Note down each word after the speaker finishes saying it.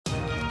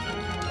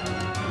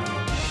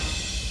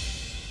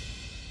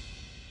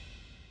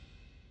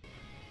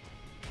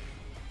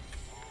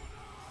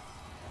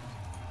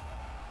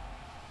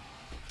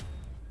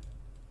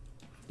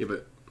Yeah,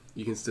 but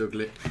you can still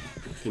glitch.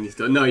 Can you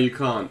still? No, you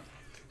can't.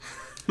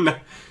 No.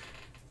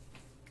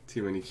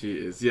 Too many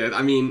cheaters. Yeah,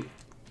 I mean,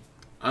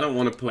 I don't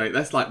want to play.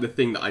 That's like the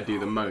thing that I do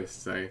the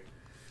most. So. Ready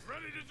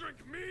to drink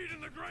mead in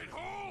the Great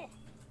Hall?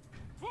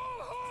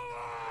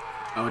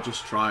 Valhalla! Oh,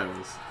 just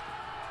trials.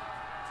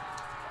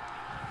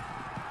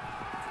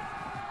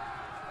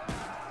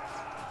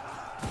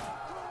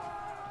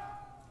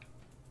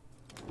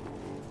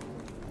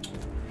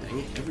 Dang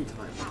it! Every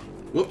time.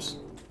 Whoops.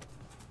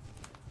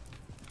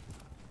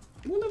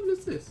 What level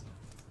is this?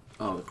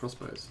 Oh, the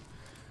crossbows.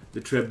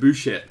 The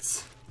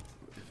trebuchets.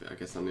 I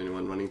guess I'm the only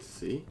one running to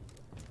see.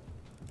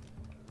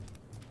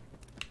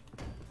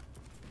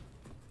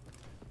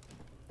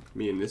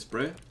 Me and this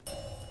bro.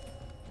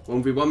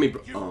 1v1 me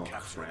bro. Oh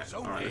crap.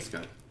 Alright, let's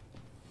go.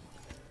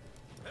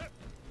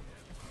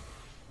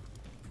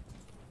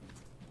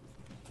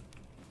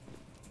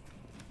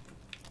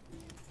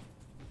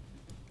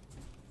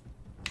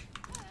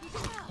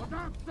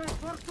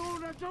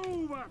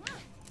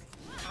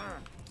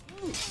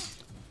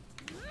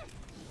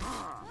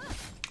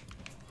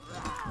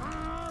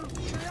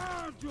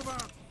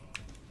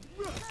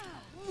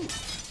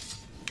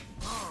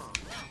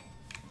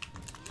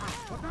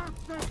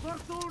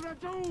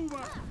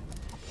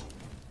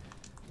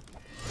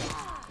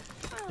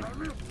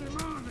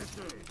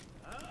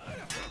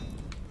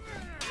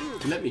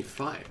 Let me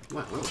fight.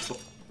 Wow,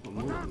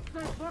 one more.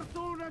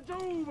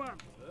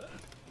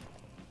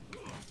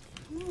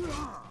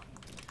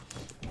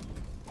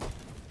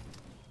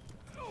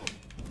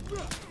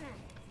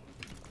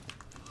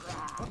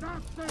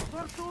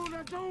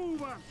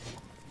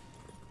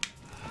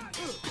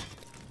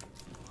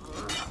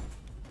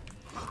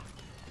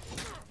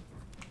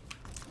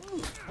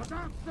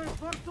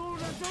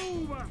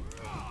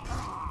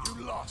 You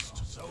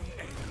lost Zone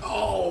A.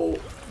 Oh!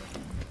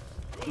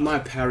 My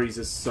parries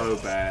are so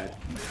bad.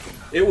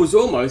 It was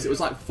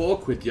like 4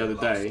 quid the other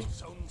day.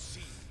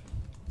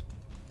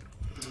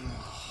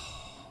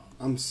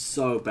 I'm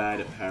so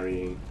bad at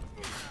parrying.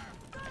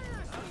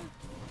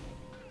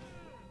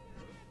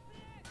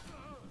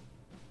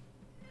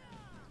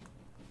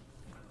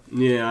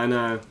 Yeah, I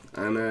know.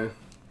 I'm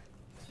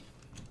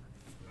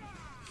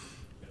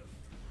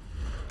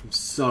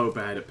so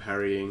bad at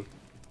parrying.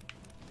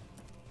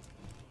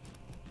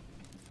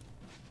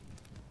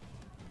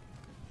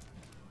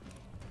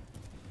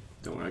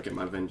 Don't worry, I get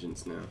my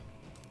vengeance now.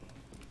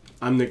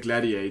 I'm the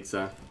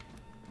gladiator.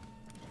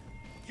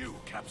 You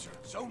capture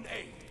Zone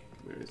A.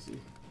 Where is he?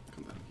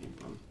 Come back here,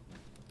 bum.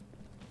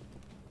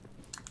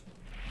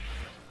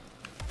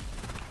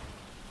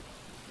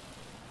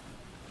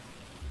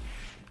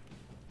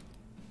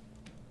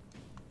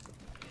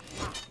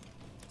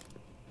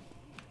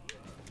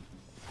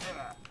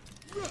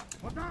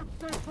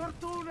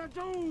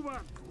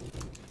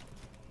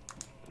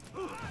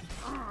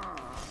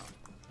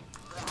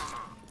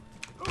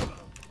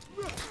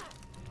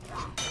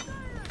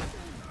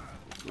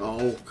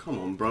 Oh, come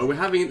on, bro.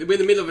 We're in the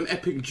middle of an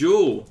epic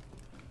duel.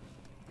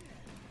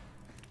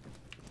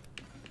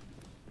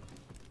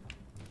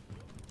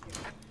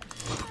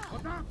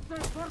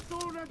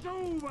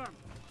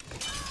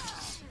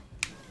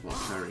 What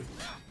parry?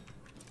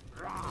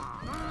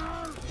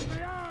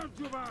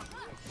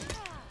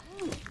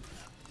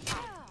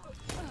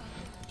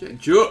 Get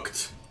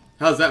juked.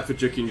 How's that for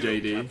juking,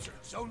 JD?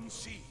 Zone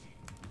C.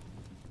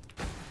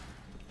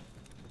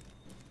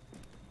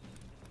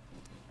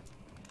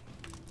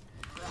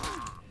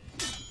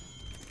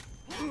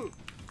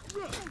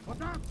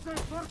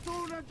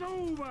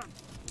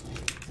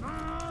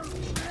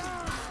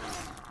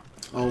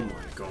 Oh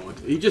my god.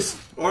 He just...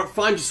 Alright,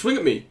 fine, just swing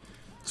at me.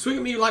 Swing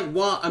at me like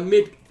what? A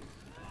mid...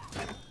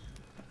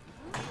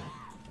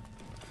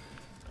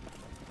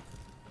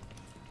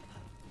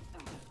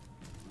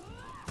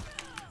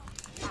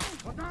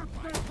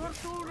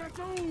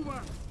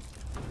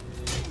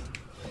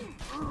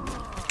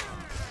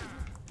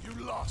 You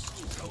lost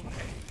Zone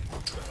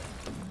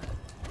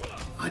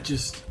A. I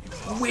just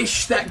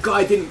wish that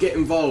guy didn't get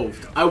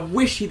involved. I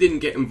wish he didn't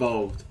get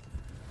involved.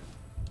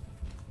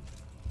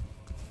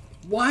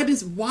 Why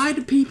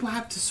do people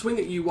have to swing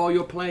at you while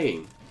you're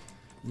playing?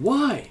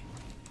 Why?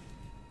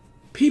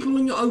 People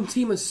on your own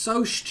team are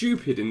so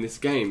stupid in this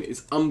game.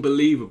 It's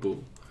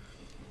unbelievable.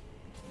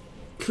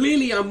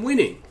 Clearly I'm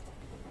winning.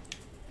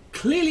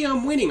 Clearly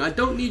I'm winning. I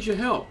don't need your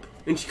help.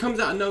 And she comes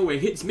out of nowhere,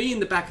 hits me in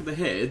the back of the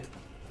head.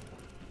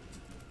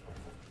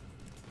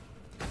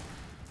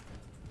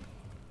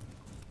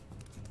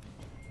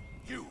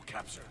 You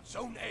capture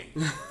Zone A.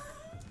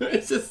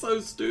 It's just so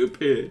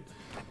stupid.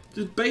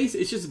 Just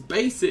basic. It's just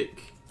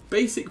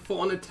basic For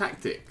Honor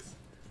tactics.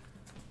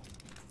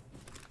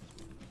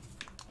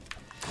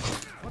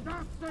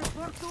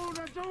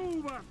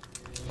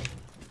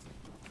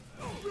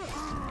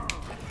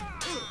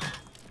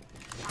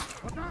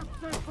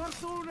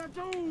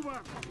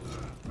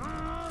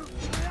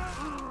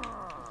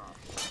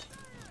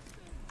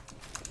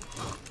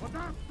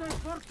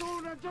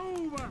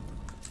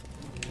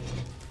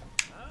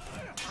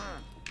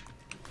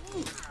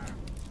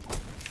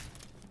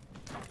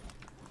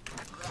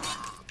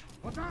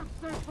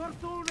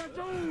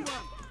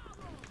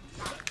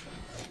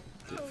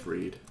 Get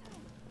freed.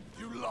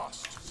 You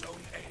lost Zone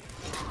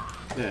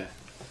A. Yeah.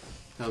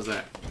 How's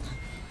that?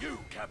 You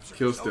captured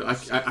Kill Zone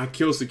still. I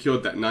kill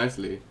secured that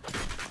nicely.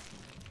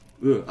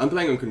 Ugh, I'm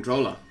playing on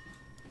controller.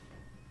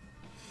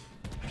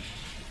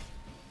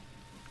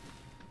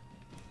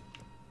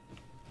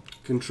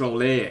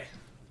 Controller.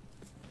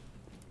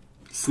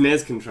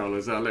 SNES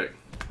controllers. Oh look,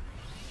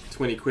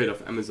 20 quid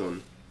off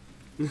Amazon.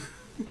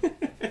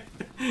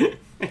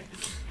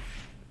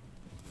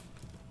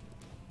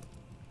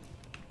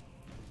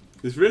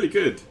 It's really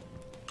good.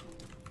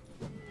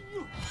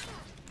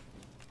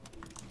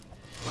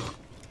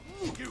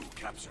 You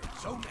captured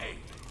Zone A.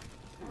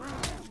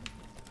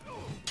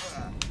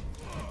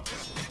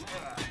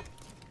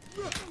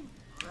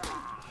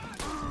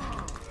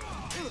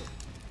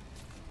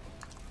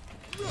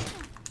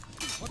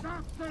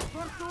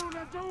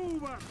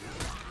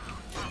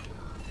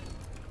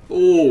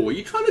 Oh, are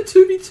you trying to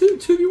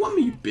 2v1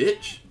 me, you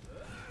bitch?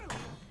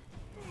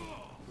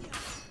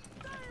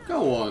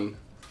 Go on.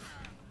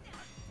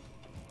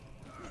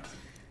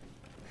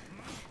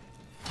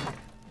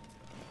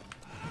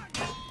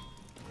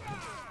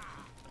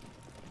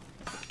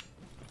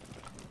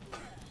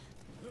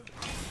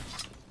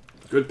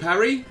 Good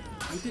parry. You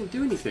didn't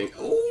do anything.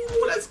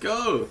 Oh, let's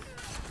go.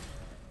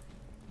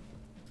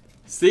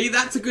 See,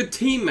 that's a good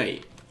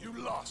teammate. You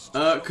lost.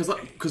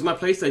 Because my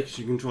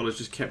PlayStation controllers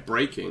just kept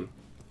breaking.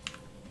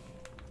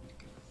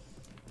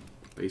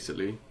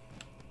 Basically.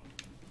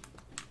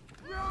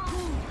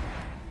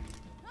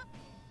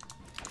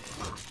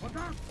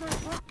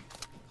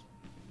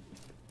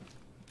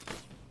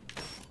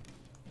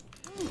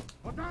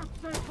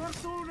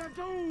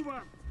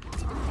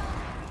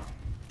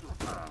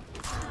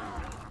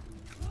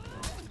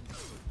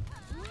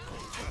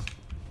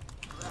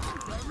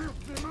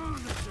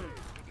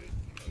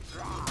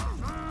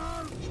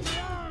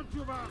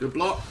 Good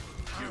block.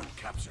 You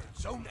captured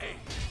Zone A.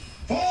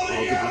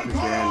 Oh, good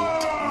block again.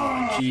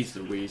 Oh, jeez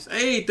Louise.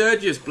 Hey,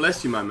 Durgius,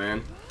 bless you, my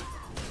man.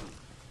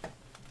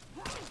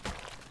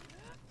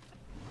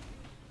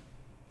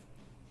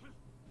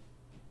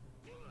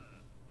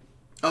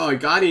 Oh, I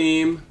got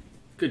him.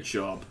 Good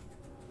job.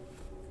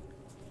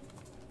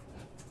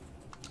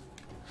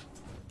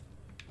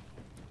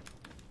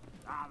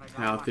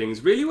 How are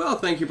things? Really well,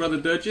 thank you, brother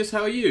Durgius.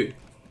 How are you?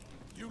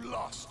 You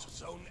lost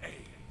Zone A.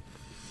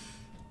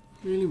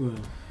 Really well.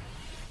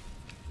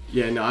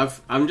 Yeah, no,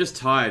 I'm just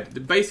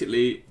tired.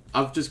 Basically,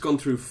 I've just gone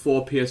through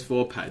 4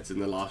 PS4 pads in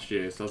the last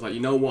year, so I was like, you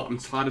know what? I'm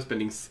tired of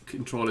spending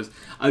controllers.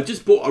 I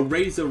just bought a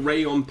Razer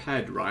Rayon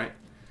pad, right?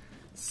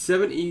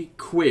 70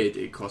 quid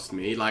it cost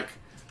me, like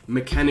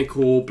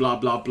mechanical, blah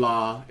blah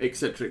blah,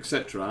 etc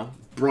etc.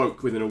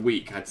 Broke within a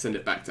week. I had to send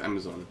it back to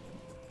Amazon.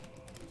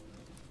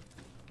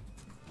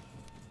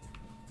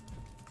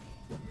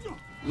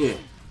 Yeah.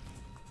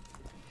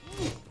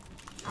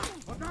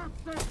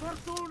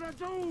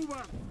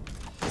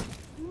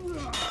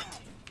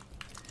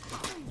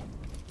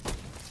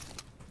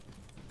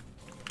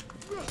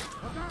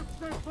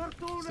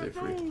 Stay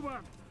free.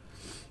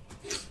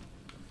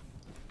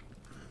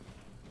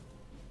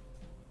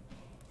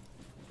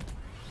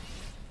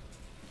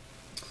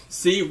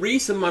 See,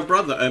 Reese and my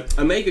brother,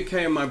 Omega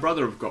K and my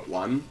brother have got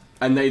one,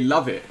 and they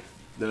love it.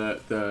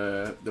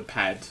 The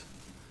pad.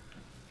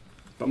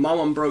 But my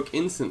one broke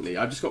instantly.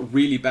 I just got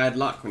really bad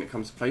luck when it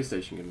comes to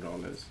PlayStation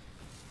controllers.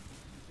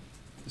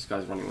 This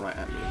guy's running right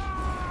at me.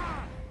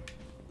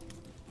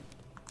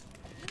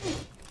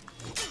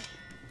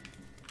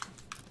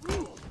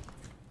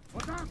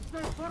 I'm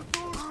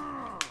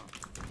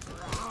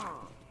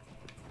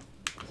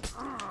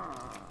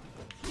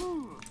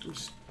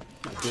just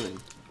not doing.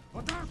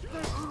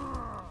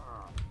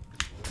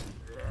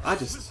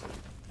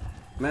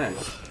 Man,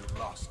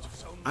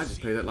 I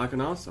just played it like an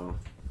arsehole.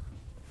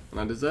 And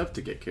I deserve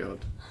to get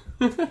killed.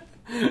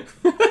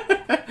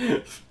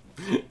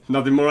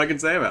 Nothing more I can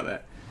say about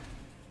that.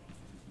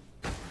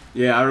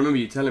 Yeah, I remember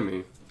you telling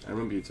me.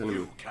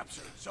 You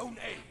captured Zone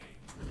A.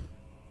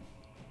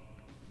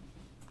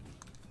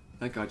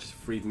 That guy just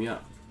freed me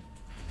up.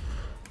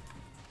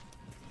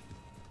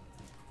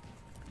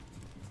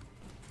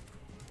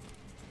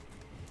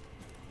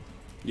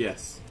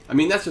 Yes. I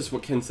mean, that's just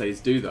what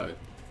Kenseis do, though.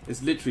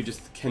 It's literally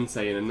just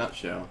Kensei in a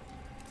nutshell.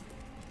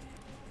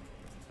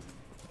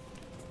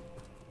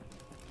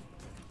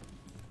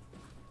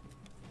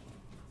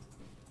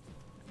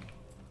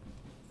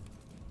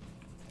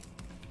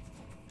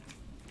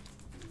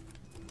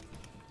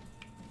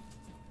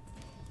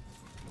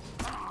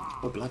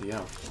 Oh, bloody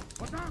hell.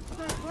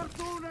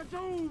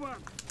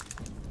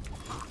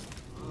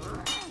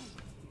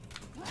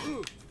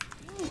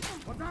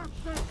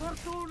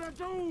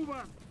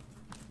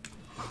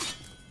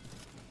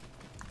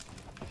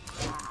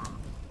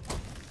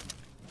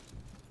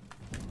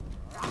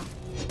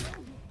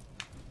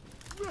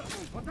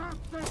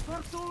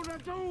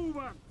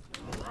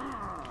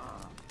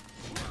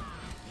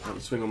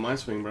 Don't swing on my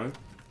swing, bro.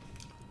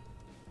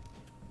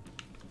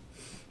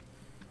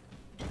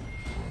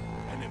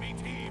 Enemy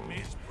team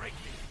is breaking.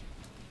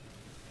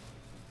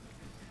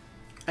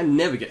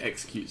 never get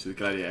executes with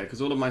Gladiator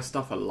because all of my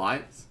stuff are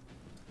lights.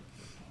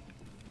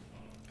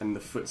 And the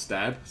foot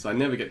stab, so I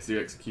never get to do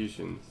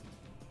executions.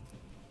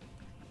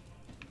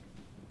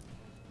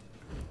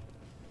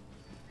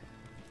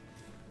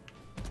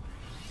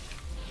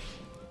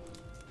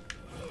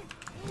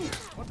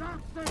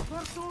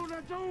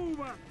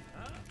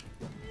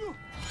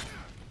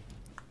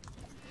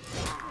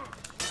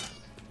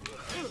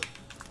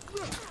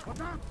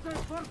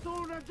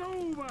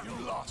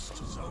 You lost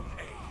Zone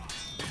A.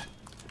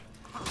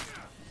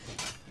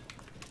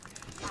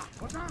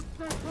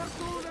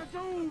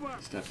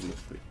 Step in the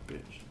foot,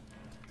 bitch.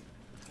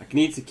 I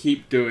need to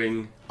keep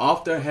doing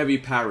after heavy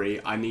parry.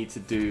 I need to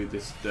do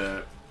this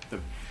the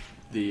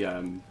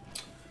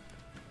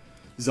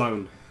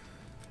zone.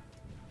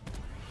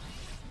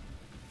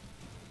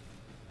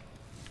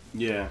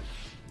 Yeah,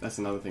 that's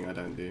another thing I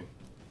don't do.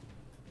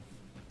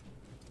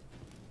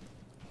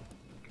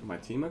 Is my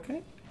team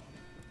okay?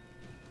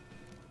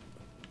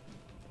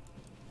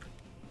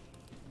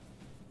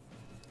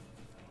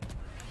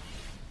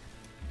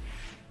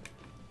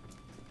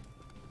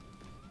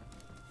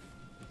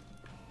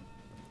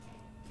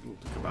 Ooh,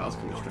 the Cabal's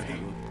coming straight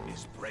at me.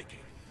 Is breaking.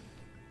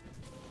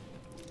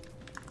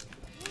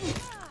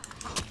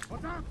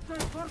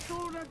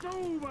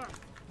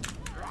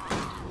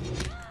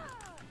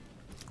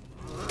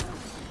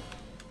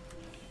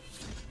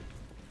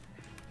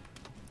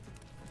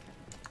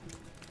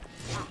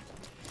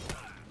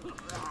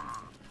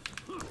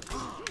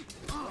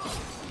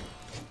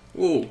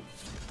 Ooh.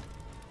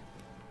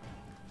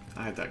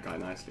 I had that guy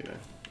nicely though.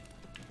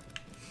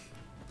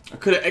 I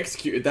could have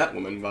executed that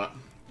woman, but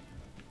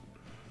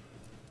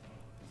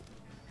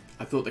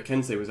I thought the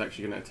Kensei was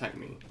actually going to attack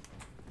me.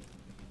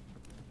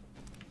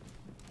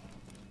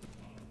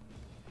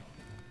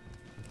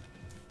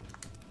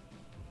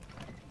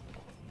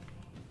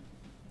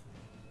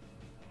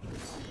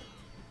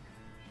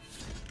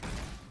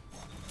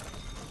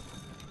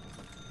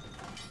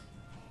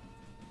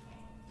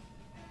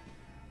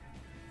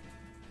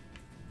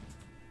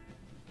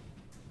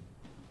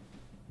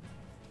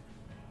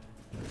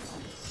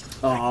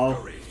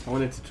 Oh, I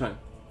wanted to try.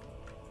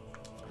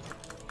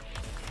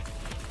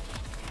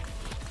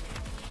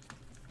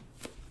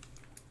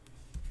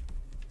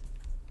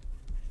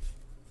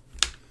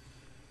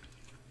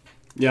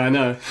 Yeah, I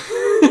know.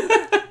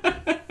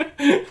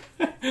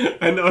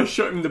 I know, I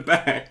shot him in the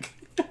back.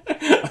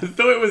 I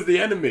thought it was the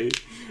enemy.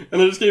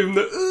 And I just gave him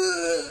the